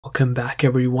Welcome back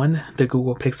everyone. The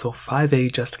Google Pixel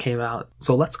 5a just came out,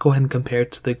 so let's go ahead and compare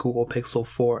it to the Google Pixel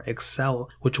 4 XL,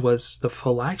 which was the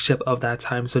flagship of that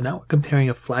time. So now we're comparing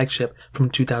a flagship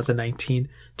from 2019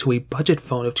 to a budget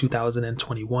phone of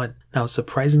 2021. Now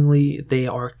surprisingly, they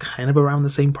are kind of around the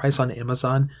same price on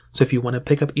Amazon, so if you want to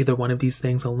pick up either one of these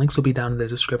things, the links will be down in the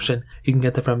description. You can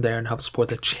get them from there and help support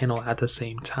the channel at the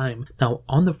same time. Now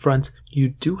on the front, you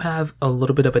do have a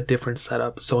little bit of a different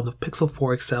setup. So on the Pixel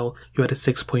 4 XL, you had a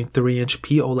 6.3-inch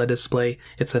POLED display,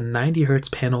 it's a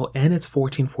 90Hz panel, and it's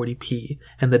 1440p.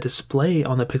 And the display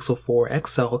on the Pixel 4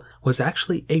 XL was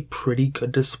actually a pretty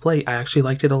good display. I actually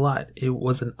liked it a lot. It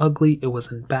wasn't ugly, it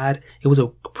wasn't bad, it was a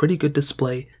pretty good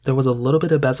display. There was a little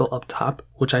bit of bezel up top,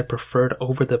 which I preferred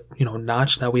over the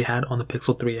notch that we had on the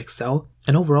Pixel 3 XL.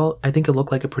 And overall, I think it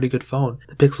looked like a pretty good phone.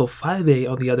 The Pixel 5a,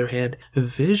 on the other hand,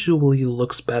 visually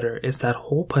looks better. It's that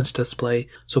hole punch display,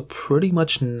 so pretty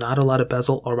much not a lot of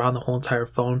bezel around the whole entire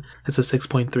phone. It's a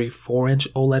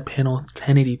 6.34-inch OLED panel,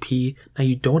 1080p. Now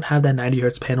you don't have that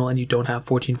 90Hz panel and you don't have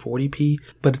 1440p,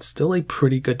 but it's still a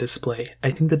pretty good display.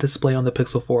 I think the display on the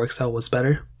Pixel 4 XL was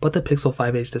better, but the Pixel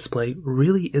 5a's display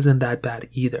really isn't that bad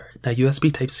either. Now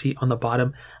USB Type-C on the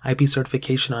bottom, IP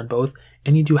certification on both,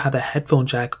 and you do have a headphone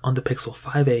jack on the Pixel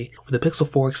 5a, where the Pixel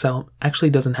 4 XL actually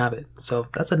doesn't have it. So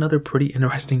that's another pretty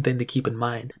interesting thing to keep in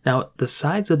mind. Now, the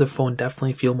sides of the phone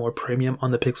definitely feel more premium on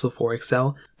the Pixel 4 XL,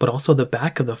 but also the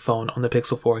back of the phone on the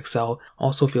Pixel 4 XL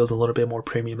also feels a little bit more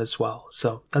premium as well.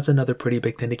 So that's another pretty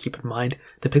big thing to keep in mind.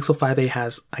 The Pixel 5a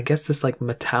has, I guess, this like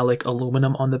metallic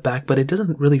aluminum on the back, but it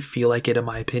doesn't really feel like it in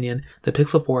my opinion. The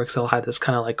Pixel 4 XL had this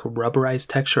kind of like rubberized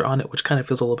texture on it, which kind of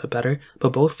feels a little bit better,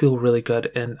 but both feel really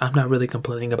good, and I'm not really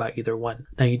complaining about either one.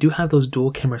 Now you do have those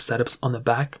dual camera setups on the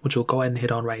back, which we'll go ahead and hit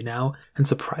on right now, and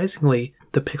surprisingly,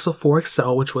 the Pixel 4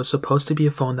 XL, which was supposed to be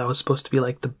a phone that was supposed to be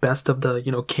like the best of the,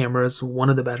 cameras, one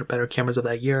of the better cameras of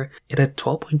that year, it had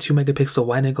 12.2 megapixel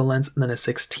wide angle lens and then a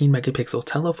 16 megapixel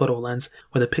telephoto lens,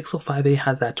 where the Pixel 5a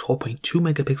has that 12.2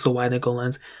 megapixel wide angle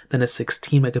lens, then a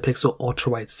 16 megapixel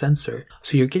ultra wide sensor.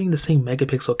 So you're getting the same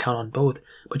megapixel count on both,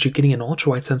 but you're getting an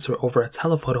ultra wide sensor over a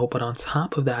telephoto, but on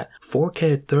top of that,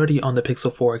 4K at 30 on the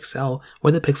Pixel 4 XL,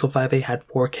 where the Pixel 5a had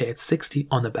 4K at 60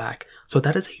 on the back. So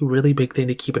that is a really big thing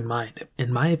to keep in mind.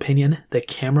 In my opinion, the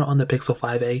camera on the Pixel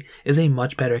 5a is a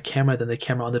much better camera than the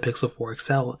camera on the Pixel 4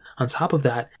 XL. On top of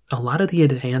that, a lot of the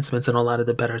enhancements and a lot of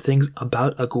the better things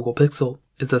about a Google Pixel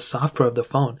is the software of the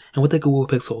phone. And with the Google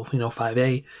Pixel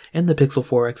 5a and the Pixel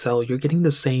 4 XL, you're getting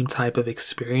the same type of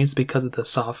experience because of the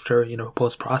softer,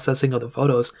 post-processing of the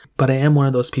photos. But I am one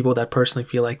of those people that personally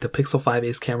feel like the Pixel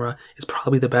 5a's camera is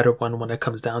probably the better one when it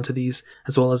comes down to these,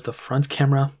 as well as the front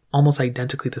camera, almost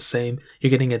identically the same.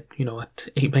 You're getting a 8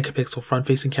 megapixel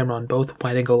front-facing camera on both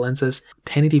wide-angle lenses,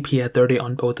 1080p at 30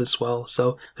 on both as well.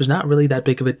 So there's not really that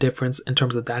big of a difference in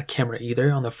terms of that camera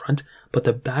either on the front, but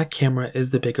the back camera is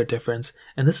the bigger difference.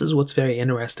 And this is what's very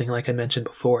interesting, like I mentioned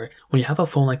before. When you have a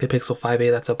phone like the Pixel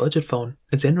 5a that's a budget phone,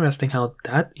 it's interesting how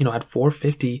that, at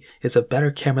 $450 is a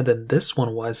better camera than this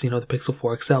one was, the Pixel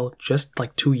 4 XL, just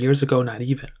like 2 years ago, not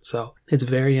even. So it's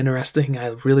very interesting.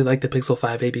 I really like the Pixel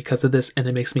 5a because of this, and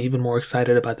it makes me even more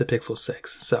excited about the Pixel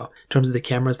 6. So in terms of the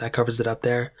cameras, that covers it up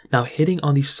there. Now hitting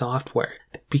on the software,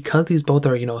 because these both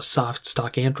are, soft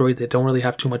stock Android, they don't really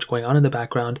have too much going on in the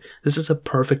background. This is a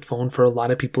perfect phone for a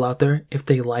lot of people out there if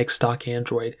they like stock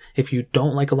Android. If you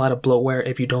don't like a lot of bloatware,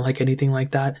 if you don't like anything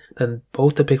like that, then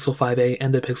both the Pixel 5a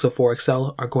and the Pixel 4 XL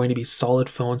are going to be solid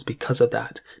phones because of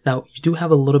that. Now, you do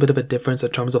have a little bit of a difference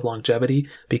in terms of longevity.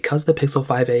 Because the Pixel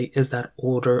 5a is that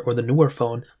older or the newer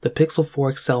phone, the Pixel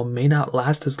 4 XL may not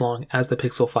last as long as the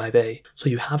Pixel 5a. So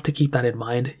you have to keep that in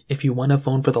mind. If you want a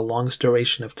phone for the longest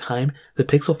duration of time, the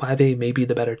Pixel 5a may be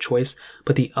the better choice,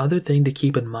 but the other thing to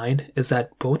keep in mind is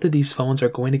that both of these phones are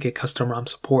going to get custom ROM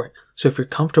support. So if you're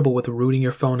comfortable with rooting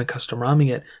your phone and custom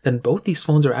ROMing it, then both these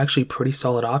phones are actually pretty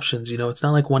solid options. It's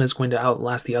not like one is going to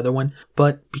outlast the other one,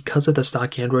 but because of the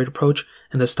stock Android approach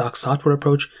and the stock software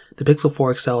approach, the Pixel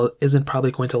 4 XL isn't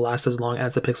probably going to last as long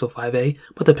as the Pixel 5a,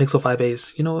 but the Pixel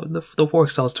 5a's, the 4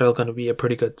 XL is still going to be a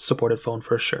pretty good supported phone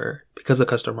for sure because of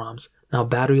custom ROMs. Now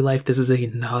battery life, this is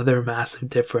another massive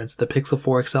difference. The Pixel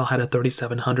 4 XL had a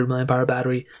 3700 mAh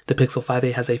battery. The Pixel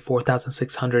 5a has a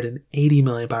 4680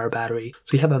 mAh battery.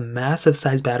 So you have a massive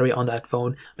size battery on that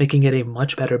phone, making it a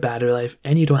much better battery life,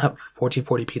 and you don't have a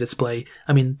 1440p display.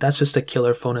 I mean, that's just a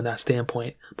killer phone in that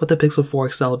standpoint. But the Pixel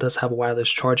 4 XL does have wireless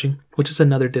charging, which is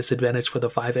another disadvantage for the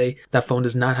 5a. That phone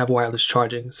does not have wireless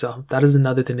charging, so that is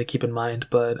another thing to keep in mind.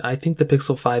 But I think the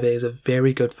Pixel 5a is a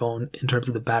very good phone in terms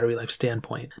of the battery life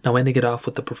standpoint. Now, ending it off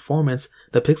with the performance,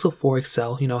 the Pixel 4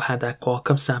 XL, had that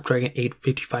Qualcomm Snapdragon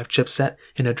 855 chipset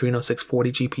and Adreno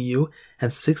 640 GPU,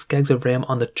 and 6 gigs of RAM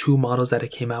on the 2 models that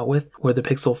it came out with, where the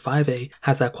Pixel 5a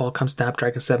has that Qualcomm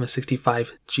Snapdragon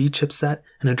 765G chipset,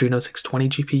 an Adreno 620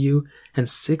 GPU, and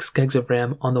 6 gigs of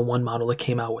RAM on the 1 model it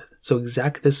came out with. So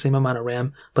exactly the same amount of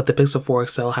RAM, but the Pixel 4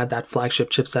 XL had that flagship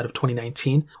chipset of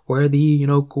 2019, where the,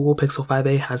 Google Pixel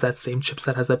 5a has that same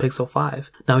chipset as the Pixel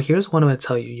 5. Now here's what I'm going to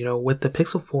tell you, with the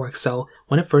Pixel 4 XL,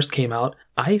 when it first came out,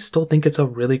 I still think it's a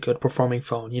really good performing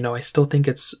phone. I still think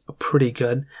it's pretty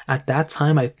good. At that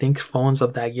time, I think phones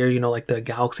of that year, like the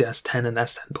Galaxy S10 and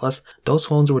S10 Plus, those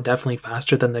phones were definitely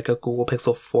faster than like a Google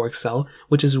Pixel 4 XL,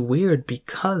 which is weird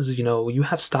because, you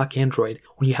have stock Android.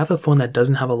 When you have a phone that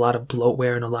doesn't have a lot of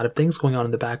bloatware and a lot of things going on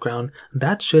in the background,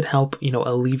 that should help,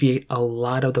 alleviate a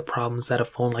lot of the problems that a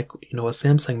phone like, a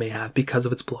Samsung may have because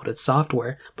of its bloated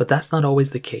software. But that's not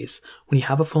always the case. When you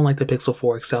have a phone like the Pixel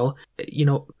 4 XL,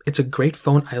 it's a great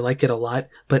phone. I like it a lot,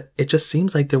 but it just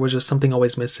seems like there was just something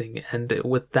always missing. And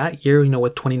with that year,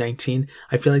 with 2019,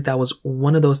 I feel like that was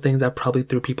one of those things that probably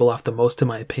threw people off the most, in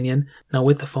my opinion. Now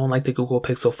with the phone like the Google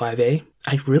Pixel 5a,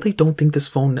 I really don't think this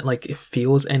phone, it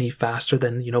feels any faster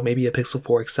than, maybe a Pixel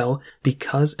 4 XL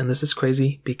because, and this is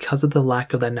crazy, because of the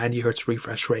lack of that 90Hz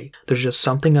refresh rate. There's just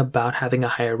something about having a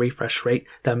higher refresh rate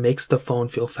that makes the phone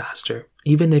feel faster.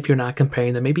 Even if you're not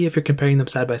comparing them, maybe if you're comparing them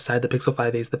side by side, the Pixel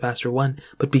 5a is the faster one,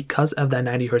 but because of that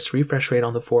 90Hz refresh rate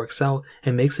on the 4 XL,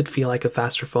 it makes it feel like a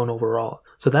faster phone overall.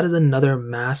 So that is another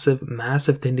massive,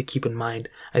 massive thing to keep in mind.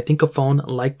 I think a phone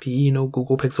like the,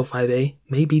 Google Pixel 5a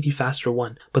may be the faster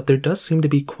one, but there does seem to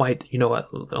be quite,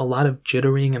 a lot of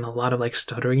jittering and a lot of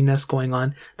stutteriness going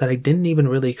on that I didn't even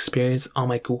really experience on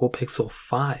my Google Pixel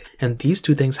 5. And these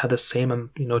two things had the same,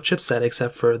 chipset,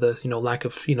 except for the, lack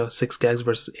of, 6 gigs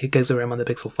versus 8 gigs of RAM on the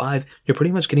Pixel 5, you're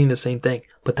pretty much getting the same thing.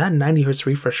 But that 90Hz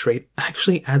refresh rate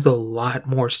actually adds a lot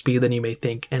more speed than you may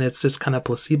think, and it's just kind of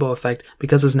placebo effect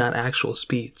because it's not actual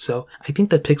speed. So I think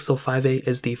the Pixel 5a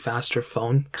is the faster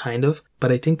phone, kind of,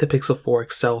 but I think the Pixel 4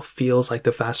 XL feels like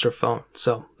the faster phone.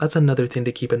 So that's another thing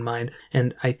to keep in mind.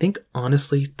 And I think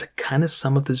honestly, to kind of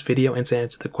sum up this video and to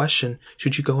answer the question,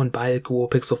 should you go and buy a Google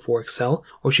Pixel 4 XL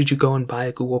or should you go and buy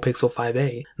a Google Pixel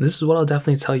 5a? And this is what I'll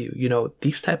definitely tell you.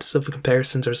 These types of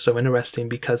comparisons are so interesting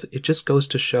because it just goes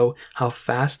to show how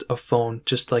fast a phone,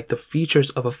 just like the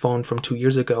features of a phone from 2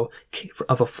 years ago,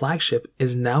 of a flagship,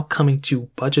 is now coming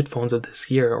to budget phones of this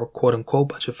year, or quote unquote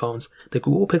budget phones. The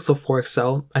Google Pixel 4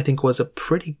 XL, I think, was a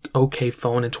pretty okay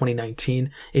phone in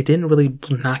 2019. It didn't really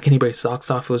knock anybody's socks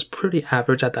off. It was pretty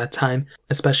average at that time,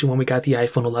 especially when we got the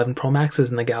iPhone 11 Pro Maxes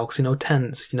and the Galaxy Note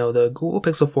 10s. The Google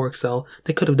Pixel 4 XL,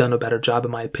 they could have done a better job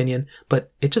in my opinion,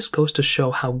 but it just goes to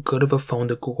show how good of a phone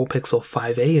the Google Pixel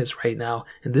 5a is right now.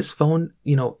 And this phone,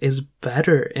 is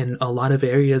better in a lot of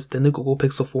areas than the Google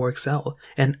Pixel 4 XL.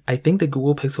 And I think the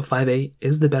Google Pixel 5a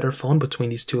is the better phone between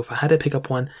these two. If I had to pick up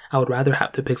one, I would rather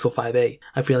have the Pixel 5a.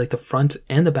 I feel like the front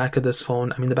and the back of this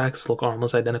phone, the backs look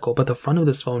almost identical, but the front of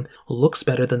this phone looks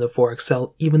better than the 4 XL,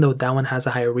 even though that one has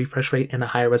a higher refresh rate and a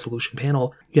higher resolution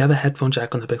panel. You have a headphone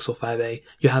jack on the Pixel 5a.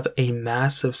 You have a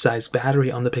massive size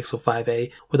battery on the Pixel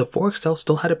 5a, where the 4 XL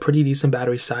still had a pretty decent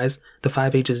battery size. The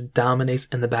 5a just dominates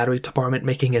in the battery department,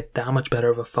 making it that much better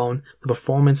of a phone. The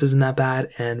performance isn't that bad,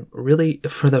 and really,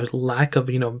 for the lack of,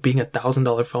 being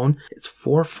 $1,000 phone, it's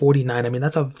 $449.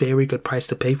 That's a very good price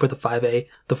to pay for the 5a.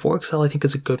 The 4 XL, I think,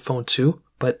 is a good phone too,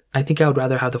 but I think I would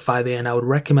rather have the 5a, and I would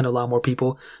recommend a lot more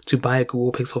people to buy a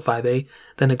Google Pixel 5a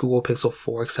than a Google Pixel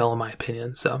 4 XL in my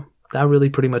opinion. So that really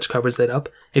pretty much covers it up.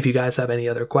 If you guys have any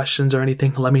other questions or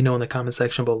anything, let me know in the comment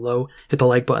section below. Hit the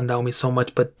like button, that would mean so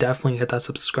much, but definitely hit that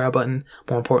subscribe button.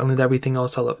 More importantly than everything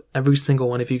else, I love every single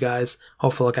one of you guys.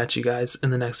 Hopefully I'll catch you guys in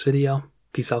the next video.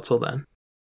 Peace out till then.